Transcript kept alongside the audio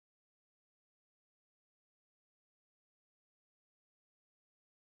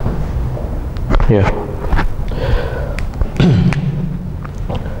Yeah.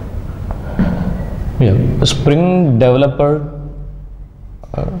 Yeah, Spring developer,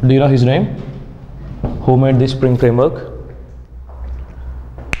 do you know his name? Who made this Spring framework?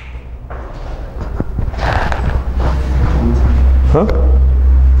 Huh?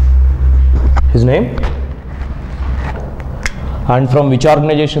 His name? And from which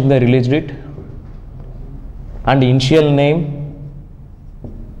organization they released it? And initial name?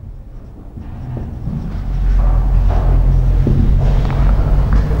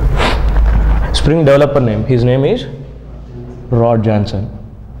 Spring developer name, his name is Rod Johnson.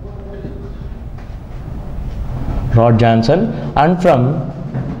 Rod Johnson. And from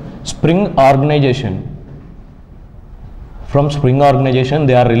Spring organization,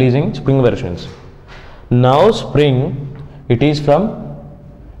 they are releasing Spring versions. Now Spring, it is from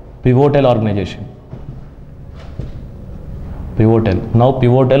Pivotal organization. Pivotal. Now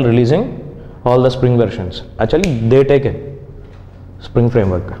Pivotal releasing all the Spring versions. Actually they taken Spring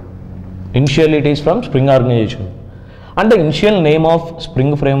framework. Initially it is from Spring organization. And the initial name of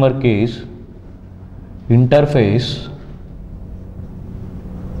Spring framework is Interface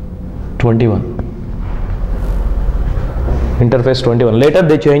 21. Interface 21. Later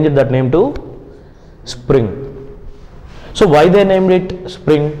they changed that name to Spring. So why they named it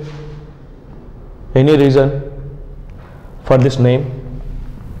Spring? Any reason for this name?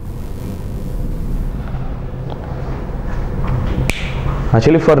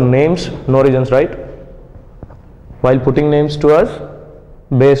 Actually for names, no reasons, right? While putting names to us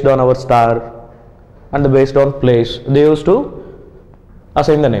based on our star and based on place, they used to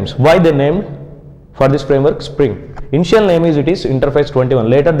assign the names. Why they named for this framework Spring? Initial name is Interface 21.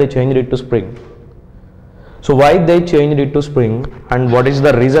 Later they changed it to Spring. So why they changed it to Spring and what is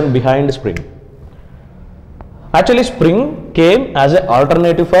the reason behind Spring? Actually Spring came as an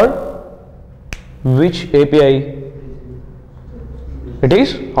alternative for which API? It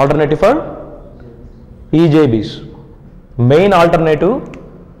is alternative for EJBs. Main alternative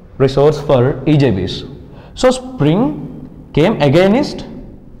resource for EJBs. So Spring came against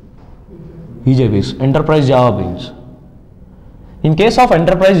EJBs, Enterprise Java Beans. In case of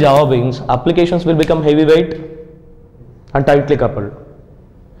Enterprise Java Beans, applications will become heavyweight and tightly coupled.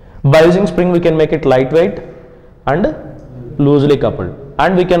 By using Spring, we can make it lightweight and loosely coupled,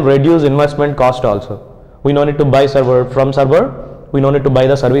 and we can reduce investment cost also. We no need to buy server from server. We no need to buy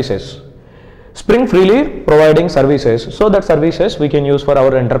the services. Spring freely providing services, so that services we can use for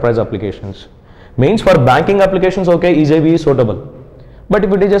our enterprise applications. Means for banking applications, okay, EJB is suitable. But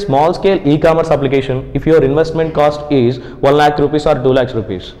if it is a small scale e-commerce application, if your investment cost is 1 lakh rupees or 2 lakhs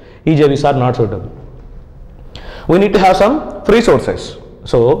rupees, EJBs are not suitable. We need to have some free sources.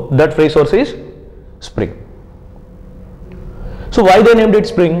 So that free source is Spring. So why they named it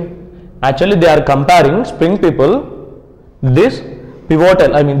Spring? Actually they are comparing Spring people, this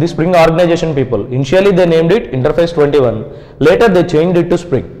Pivotal, this Spring organization people. Initially they named it Interface 21. Later they changed it to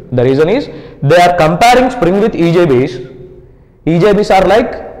Spring. The reason is they are comparing Spring with EJBs. EJBs are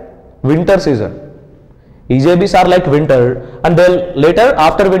like winter season. EJBs are like winter, and then later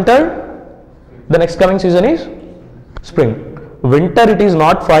after winter, the next coming season is Spring. Winter it is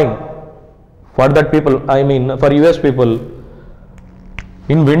not fine for that people, for US people.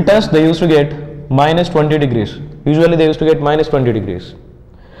 In winters they used to get minus 20 degrees. Usually they used to get minus 20 degrees.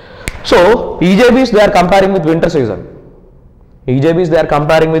 So EJBs they are comparing with winter season. EJBs they are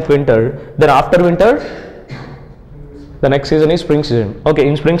comparing with winter. Then after winter, the next season is spring season. Okay,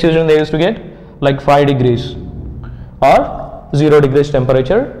 in spring season they used to get like 5 degrees or 0 degrees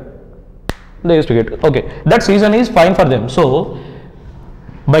temperature. They used to get. Okay, that season is fine for them. So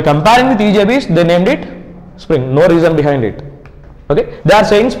by comparing with EJBs, they named it Spring. No reason behind it. Okay, they are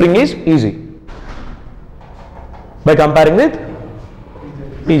saying Spring is easy by comparing with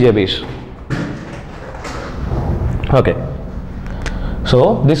EJBs. Okay,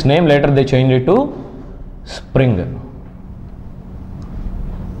 so this name later they changed it to Spring.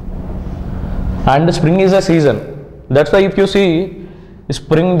 And Spring is a season. That's why if you see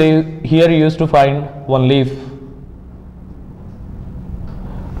Spring, here you used to find one leaf.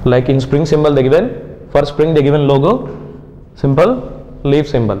 Like in Spring symbol they given, for Spring they given logo, simple leaf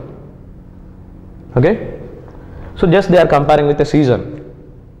symbol. Okay. So just they are comparing with a season,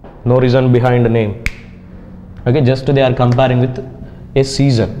 no reason behind the name. Okay, just they are comparing with a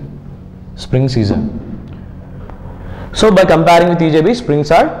season, spring season. So by comparing with EJB,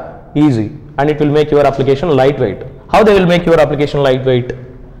 springs are easy and it will make your application lightweight. How they will make your application lightweight?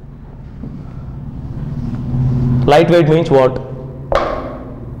 Lightweight means what?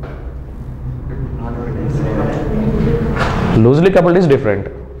 Loosely coupled is different.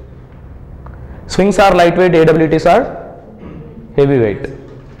 Swings are lightweight, AWTs are heavyweight.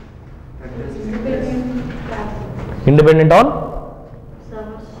 Independent on?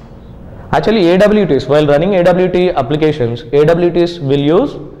 Actually AWTs, while running AWT applications, AWTs will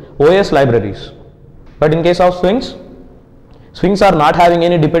use OS libraries. But in case of swings, swings are not having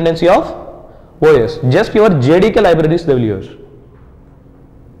any dependency of OS. Just your JDK libraries they will use.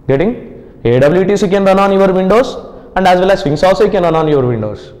 Getting? AWTs you can run on your Windows, and as well as swings also you can run on your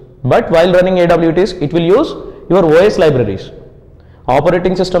Windows. But while running AWTs, it will use your OS libraries.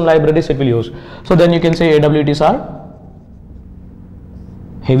 Operating system libraries it will use. So then you can say AWTs are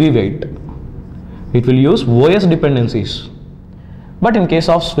heavyweight. It will use OS dependencies. But in case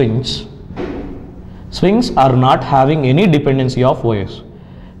of swings, swings are not having any dependency of OS.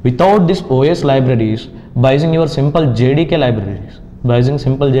 Without this OS libraries, by using your simple JDK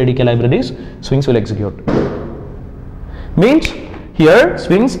libraries, swings will execute. Means here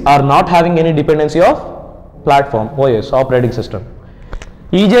swings are not having any dependency of platform, OS, operating system.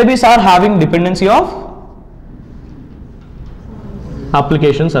 EJBs are having dependency of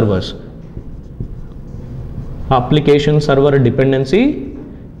application servers. Application server dependency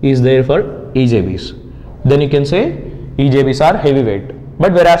is there for EJBs. Then you can say EJBs are heavyweight.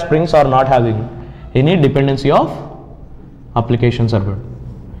 But whereas springs are not having any dependency of application server.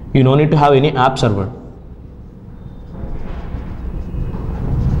 You don't need to have any app server.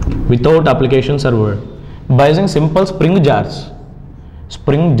 Without application server, by using simple spring jars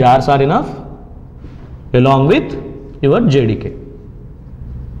are enough along with your JDK.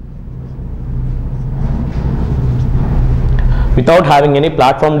 Without having any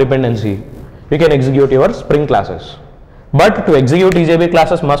platform dependency, you can execute your spring classes. But to execute EJB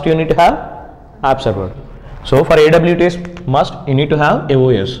classes must you need to have app server. So for AWTs must you need to have a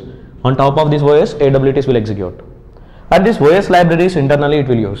OS. On top of this OS, AWTs will execute. And this OS libraries internally it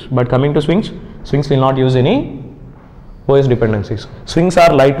will use. But coming to swings, swings will not use any OS dependencies. Swings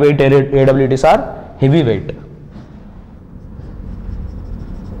are lightweight, AWTs are heavyweight.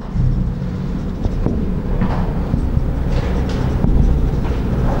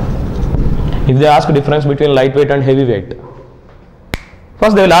 If they ask difference between lightweight and heavyweight,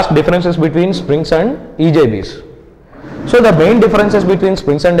 first they will ask differences between springs and EJBs. So the main differences between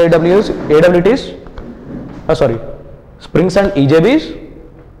springs and springs and EJBs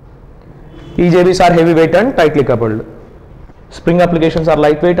are heavyweight and tightly coupled. Spring applications are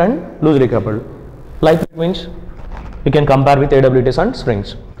lightweight and loosely coupled. Lightweight means you can compare with AWTs and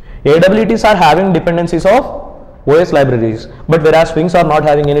springs. AWTs are having dependencies of OS libraries, but whereas swings are not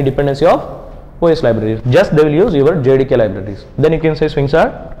having any dependency of OS libraries. Just they will use your JDK libraries. Then you can say swings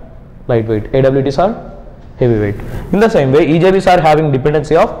are lightweight, AWTs are heavyweight. In the same way, EJBs are having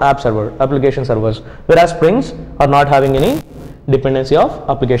dependency of app server, application servers, whereas springs are not having any dependency of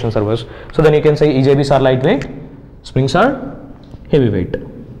application servers. So then you can say EJBs are lightweight, springs are heavyweight.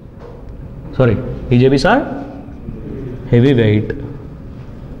 EJBs are heavyweight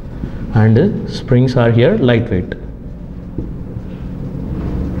and springs are here lightweight.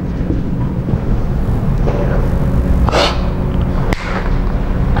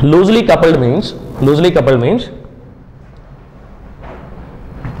 Loosely coupled means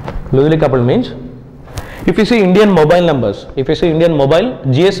if you see Indian mobile numbers,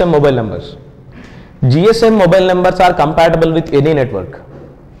 GSM mobile numbers are compatible with any network.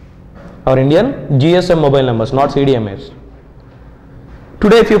 Our Indian GSM mobile numbers, not CDMAs.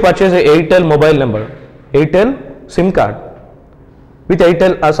 Today if you purchase a Airtel mobile number, Airtel SIM card with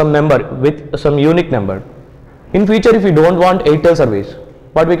Airtel some number, with some unique number. In future if you don't want Airtel service,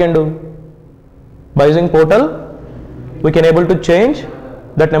 what we can do? By using portal, we can able to change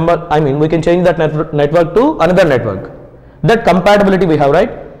that number, we can change that network to another network. That compatibility we have, right?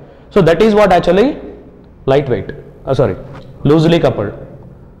 So that is what actually loosely coupled.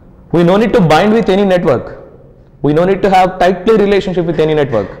 We no need to bind with any network. We no need to have tightly relationship with any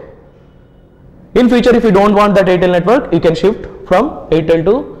network. In future if you don't want that Airtel network, you can shift from Airtel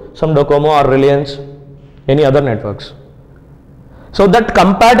to some Docomo or Reliance, any other networks. So that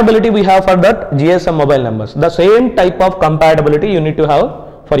compatibility we have for that GSM mobile numbers. The same type of compatibility you need to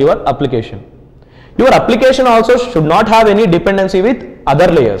have for your application. Your application also should not have any dependency with other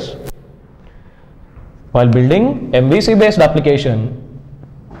layers. While building MVC based application,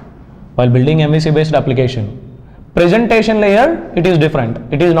 presentation layer, it is different.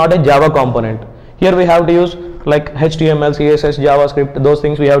 It is not a Java component. Here we have to use like HTML, CSS, JavaScript, those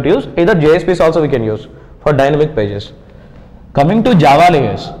things we have to use. Either JSPs also we can use for dynamic pages. Coming to Java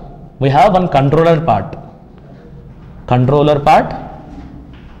layers, we have one controller part and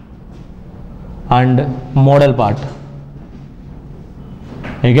model part.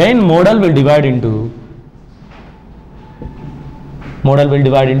 Again, model will divide into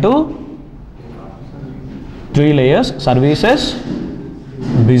three layers: services,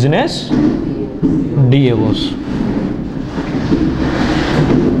 business, DAOs.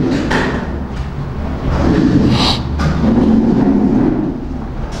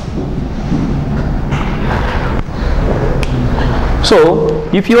 So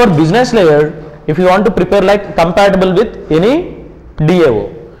if your business layer, if you want to prepare like compatible with any DAO,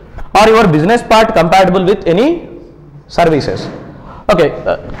 or your business part compatible with any services. Okay,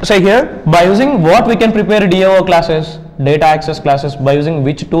 say here, by using what we can prepare DAO classes, data access classes, by using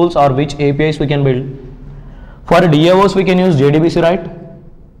which tools or which APIs we can build. For DAOs we can use JDBC, right?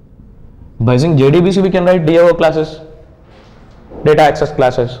 By using JDBC we can write DAO classes, data access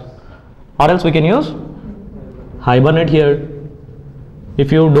classes, or else we can use Hibernate here.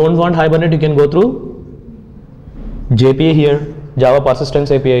 If you don't want Hibernate, you can go through JPA here, Java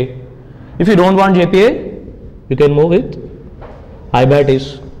Persistence API. If you don't want JPA, you can move with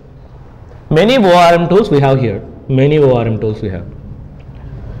IBATIS. Many ORM tools we have here.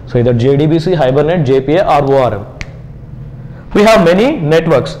 So either JDBC, Hibernate, JPA or ORM. We have many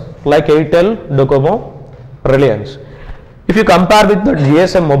networks like Airtel, Docomo, Reliance. If you compare with the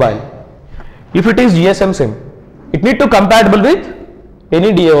GSM mobile, if it is GSM SIM, it need to compatible with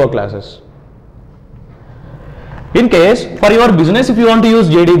any DAO classes. In case for your business, if you want to use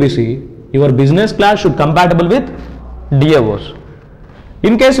JDBC, your business class should compatible with DAOs.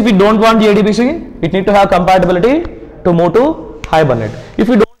 In case if you don't want JDBC, it need to have compatibility to move to Hibernate. If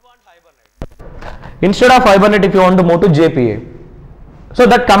you don't want Hibernate, instead of Hibernate, if you want to move to JPA, so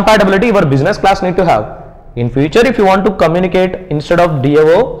that compatibility your business class need to have. In future, if you want to communicate instead of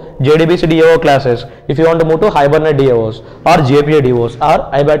DAO, JDBC DAO classes, if you want to move to Hibernate DAOs or JPA DAOs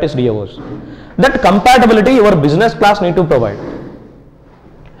or IBATIS DAOs, that compatibility your business class need to provide.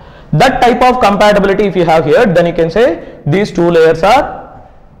 That type of compatibility if you have here, then you can say these two layers are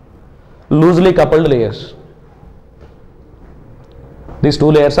loosely coupled layers. These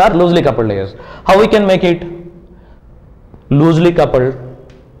two layers are loosely coupled layers. How we can make it loosely coupled?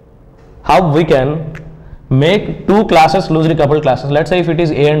 How we can make two classes loosely coupled classes? Let's say if it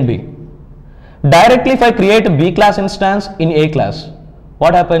is A and B. Directly if I create a B class instance in A class,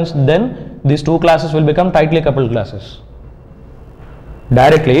 what happens? Then these two classes will become tightly coupled classes.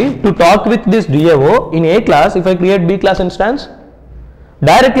 Directly to talk with this DAO in A class, if I create B class instance,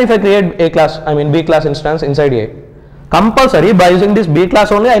 directly if I create B class instance inside A, compulsory by using this B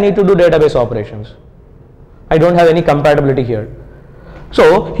class only I need to do database operations. I don't have any compatibility here.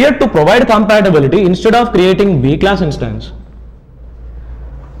 So here to provide compatibility, instead of creating B class instance,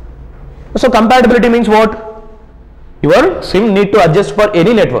 so compatibility means what? Your SIM need to adjust for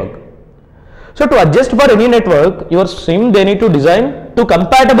any network. So to adjust for any network, your SIM they need to design to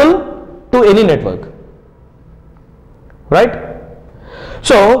compatible to any network, right?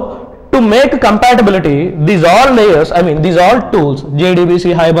 So to make compatibility, these all layers, these all tools,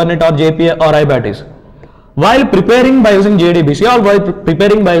 JDBC, Hibernate or JPA or IBATIS, while preparing by using JDBC or while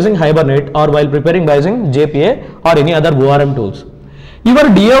preparing by using Hibernate or while preparing by using JPA or any other ORM tools, your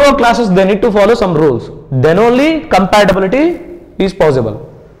DAO classes they need to follow some rules. Then only compatibility is possible.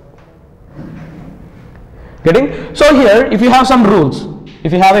 Getting? So here if you have some rules,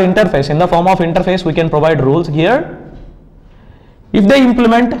 if you have an interface, in the form of interface we can provide rules here. If they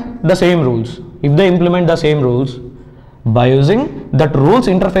implement the same rules, by using that rules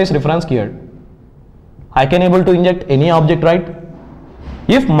interface reference here, I can able to inject any object, right?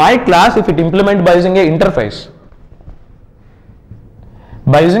 If my class, if it implement by using a interface,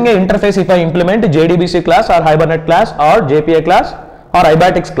 if I implement JDBC class or Hibernate class or JPA class or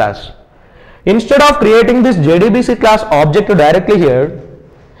IBATIS class, instead of creating this JDBC class object directly here,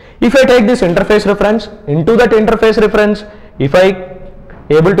 if I take this interface reference, into that interface reference, if I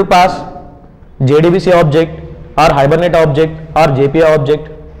able to pass JDBC object or Hibernate object or JPA object,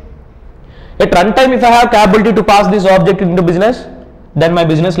 at runtime if I have capability to pass this object into business, then my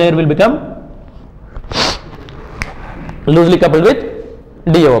business layer will become loosely coupled with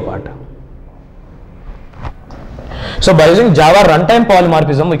DAO part. So by using Java runtime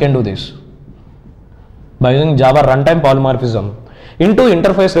polymorphism we can do this. By using Java runtime polymorphism, into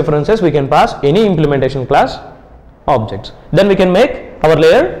interface references we can pass any implementation class objects. Then we can make our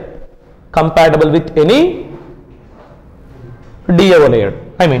layer compatible with any DAO layer.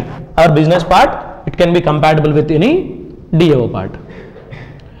 Our business part, it can be compatible with any DAO part.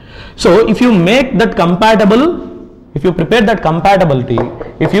 So if you make that compatible, if you prepare that compatibility,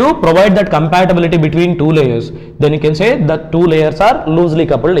 if you provide that compatibility between two layers, then you can say that two layers are loosely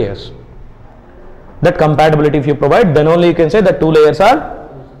coupled layers. That compatibility if you provide, then only you can say that two layers are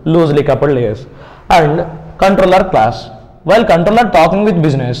loosely coupled layers. And controller class. While controller talking with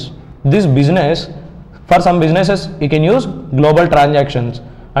business, this business, for some businesses you can use global transactions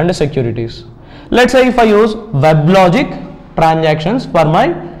and securities. Let's say if I use WebLogic transactions for my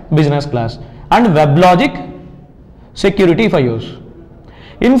business class and WebLogic security if I use.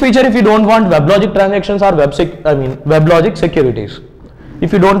 In future, if you don't want WebLogic transactions or WebLogic securities,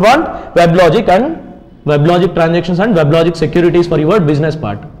 if you don't want WebLogic transactions and WebLogic securities for your business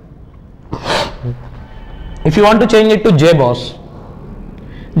part, if you want to change it to JBoss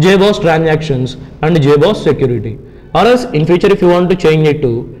transactions and JBoss security, or else in future if you want to change it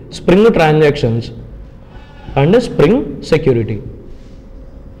to Spring transactions and Spring security.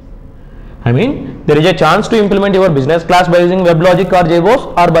 There is a chance to implement your business class by using WebLogic or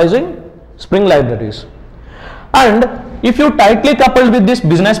JBoss or by using Spring libraries. And if you tightly coupled with this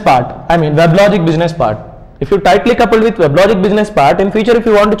business part, WebLogic business part, if you tightly coupled with WebLogic business part, in future if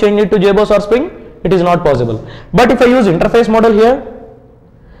you want to change it to JBoss or Spring, it is not possible. But if I use interface model here,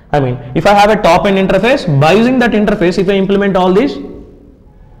 if I have a top-end interface, by using that interface, if I implement all these,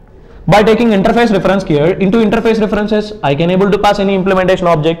 by taking interface reference here, into interface references, I can able to pass any implementation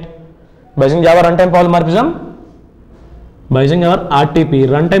object. By using Java runtime polymorphism, by using our RTP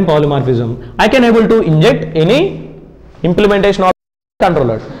runtime polymorphism, I can able to inject any implementation of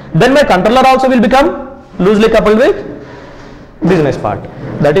controller. Then my controller also will become loosely coupled with business part.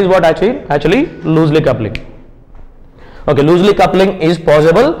 That is what actually loosely coupling. Okay, loosely coupling is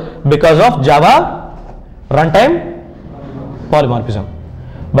possible because of Java runtime polymorphism.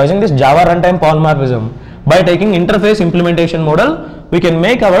 By using this Java runtime polymorphism, by taking interface implementation model, we can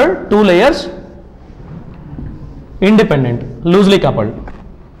make our two layers independent, loosely coupled.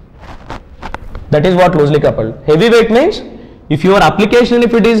 That is what loosely coupled. Heavyweight means if your application,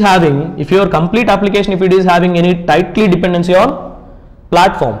 if your complete application, if it is having any tightly dependency on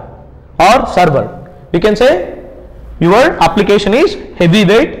platform or server, you can say your application is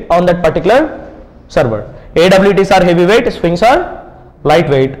heavyweight on that particular server. AWTs are heavyweight, Springs are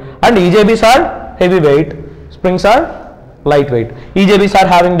lightweight, and EJBs are heavyweight, Springs are lightweight. EJBs are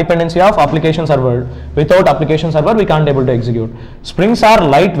having dependency of application server. Without application server, we can't able to execute. Springs are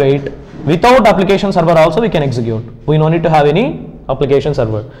lightweight. Without application server also we can execute. We no need to have any application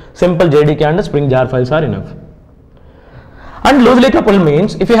server. Simple JDK and Spring jar files are enough. And loosely coupled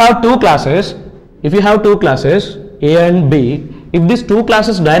means if you have two classes, A and B, if these two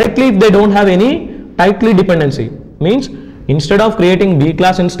classes directly, if they don't have any tightly dependency, means instead of creating B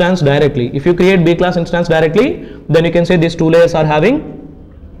class instance directly, if you create B class instance directly, then you can say these two layers are having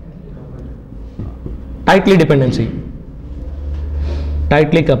tightly dependency,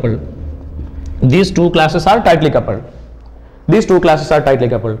 tightly coupled. These two classes are tightly coupled.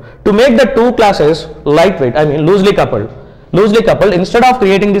 To make the two classes lightweight, loosely coupled, instead of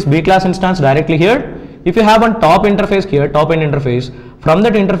creating this B class instance directly here, if you have one top interface here, top-end interface, from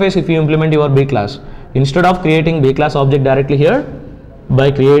that interface if you implement your B class, instead of creating B class object directly here,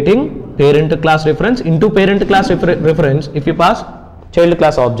 by creating parent class reference, into parent class reference, if you pass child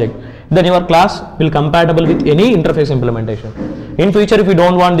class object, then your class will compatible with any interface implementation. In future, if you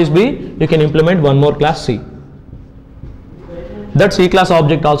don't want this B, you can implement one more class C. That C class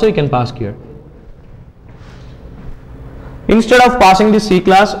object also you can pass here. Instead of passing this C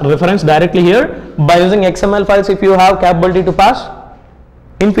class reference directly here, by using XML files, if you have capability to pass,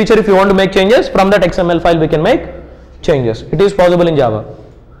 in future if you want to make changes, from that XML file we can make changes. It is possible in Java.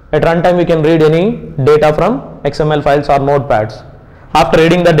 At runtime we can read any data from XML files or notepads. After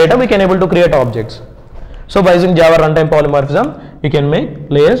reading the data we can able to create objects. So by using Java runtime polymorphism, you can make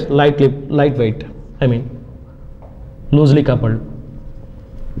layers lightweight, loosely coupled.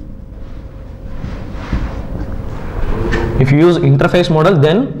 If you use interface model,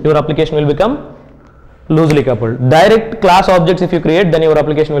 then your application will become loosely coupled. Direct class objects if you create, then your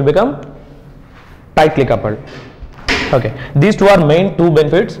application will become tightly coupled. Okay, these two are main two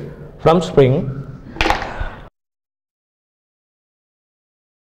benefits from Spring.